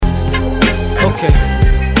Okay.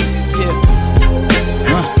 Yeah.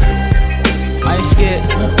 I ain't scared.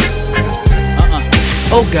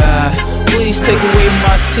 Oh God, please take away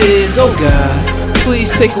my tears. Oh God, please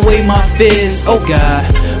take away my fears. Oh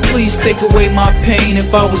God, please take away my pain.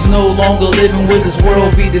 If I was no longer living, would this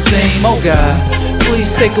world be the same? Oh God,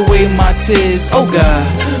 please take away my tears. Oh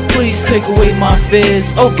God, please take away my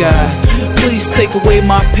fears. Oh God, please take away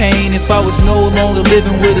my pain. If I was no longer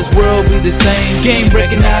living, would this world be the same? Game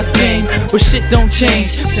recognized game, but shit don't change.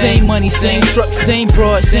 Same money, same truck, same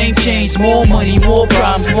broad, same change. More money, more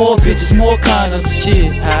problems, more bitches, more condoms.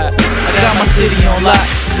 Shit, I got my city on lock.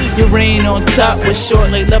 Your rain on top with short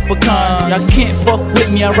like leprechauns. Y'all can't fuck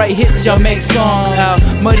with me, I write hits, y'all make songs.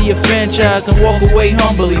 I'll muddy your franchise and walk away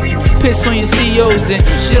humbly. Piss on your CEOs and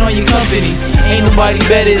shit on your company. Ain't nobody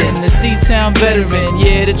better than the C-Town veteran.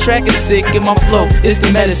 Yeah, the track is sick and my flow is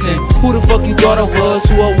the medicine. Who the fuck you thought I was,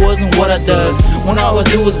 who I was and what I does? When all I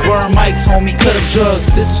do is burn mics, homie, cut up drugs.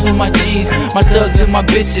 This is for my G's, my thugs and my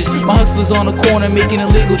bitches. My hustlers on the corner making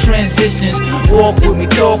illegal transitions. Walk with me,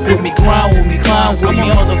 talk with me, grind with me, climb with me.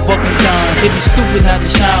 Motherfucking time, it'd be stupid not to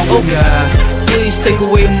shine with me. Oh God, please take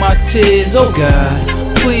away my tears. Oh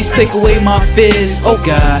God, please take away my fears. Oh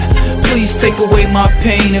God, please take away my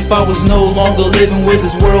pain. If I was no longer living, would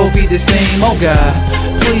this world be the same? Oh God,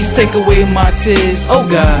 please take away my tears. Oh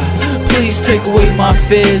God, please take away my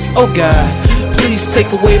fears. Oh God, please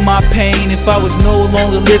take away my pain. If I was no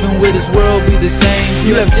longer living, would this world be the same?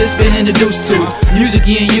 You have just been introduced to music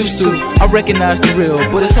you ain't used to. I recognize the real,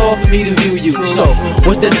 but it's hard for me to view you. So,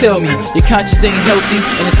 what's that tell me? Your conscience ain't healthy,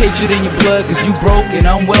 and it's hatred in your blood, cause you broke and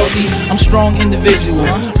I'm wealthy. I'm strong individual,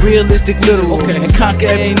 realistic literal, and conquer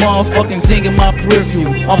every motherfucking thing in my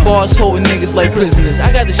peripheral. My bars holding niggas like prisoners.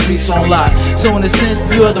 I got the streets on lock, so in a sense,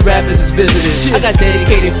 you other rappers is visitors. I got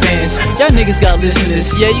dedicated fans, y'all niggas got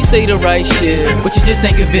listeners. Yeah, you say the right shit, but you just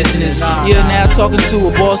ain't convincing us. You're now talking to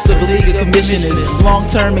a boss of a league of commissioners,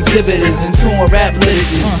 long-term exhibitors, and two rap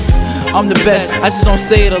litigious. I'm the best, I just don't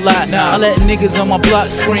say it a lot. I let niggas on my block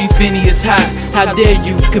scream Finny is hot. How dare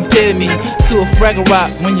you compare me to a Fraggle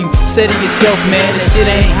Rock when you say to yourself, man, this shit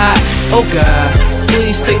ain't hot. Oh God,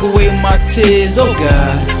 please take away my tears. Oh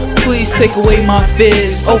God, please take away my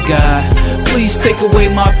fears. Oh God, please take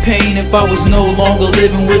away my pain. If I was no longer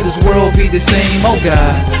living, would this world be the same? Oh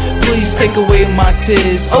God, please take away my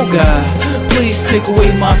tears. Oh God, please take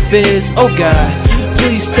away my fears. Oh God,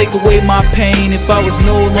 please take away my pain. If I was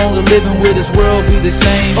no longer living, would this world be the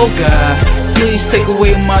same? Oh God, please take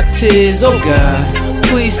away my tears. Oh God,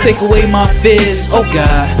 please take away my fears. Oh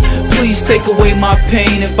God, please take away my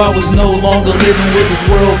pain. If I was no longer living, would this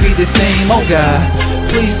world be the same? Oh God,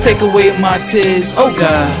 please take away my tears. Oh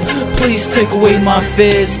God, please take away my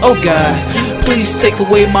fears. Oh God, please take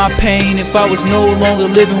away my pain. If I was no longer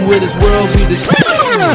living, would this world be the same?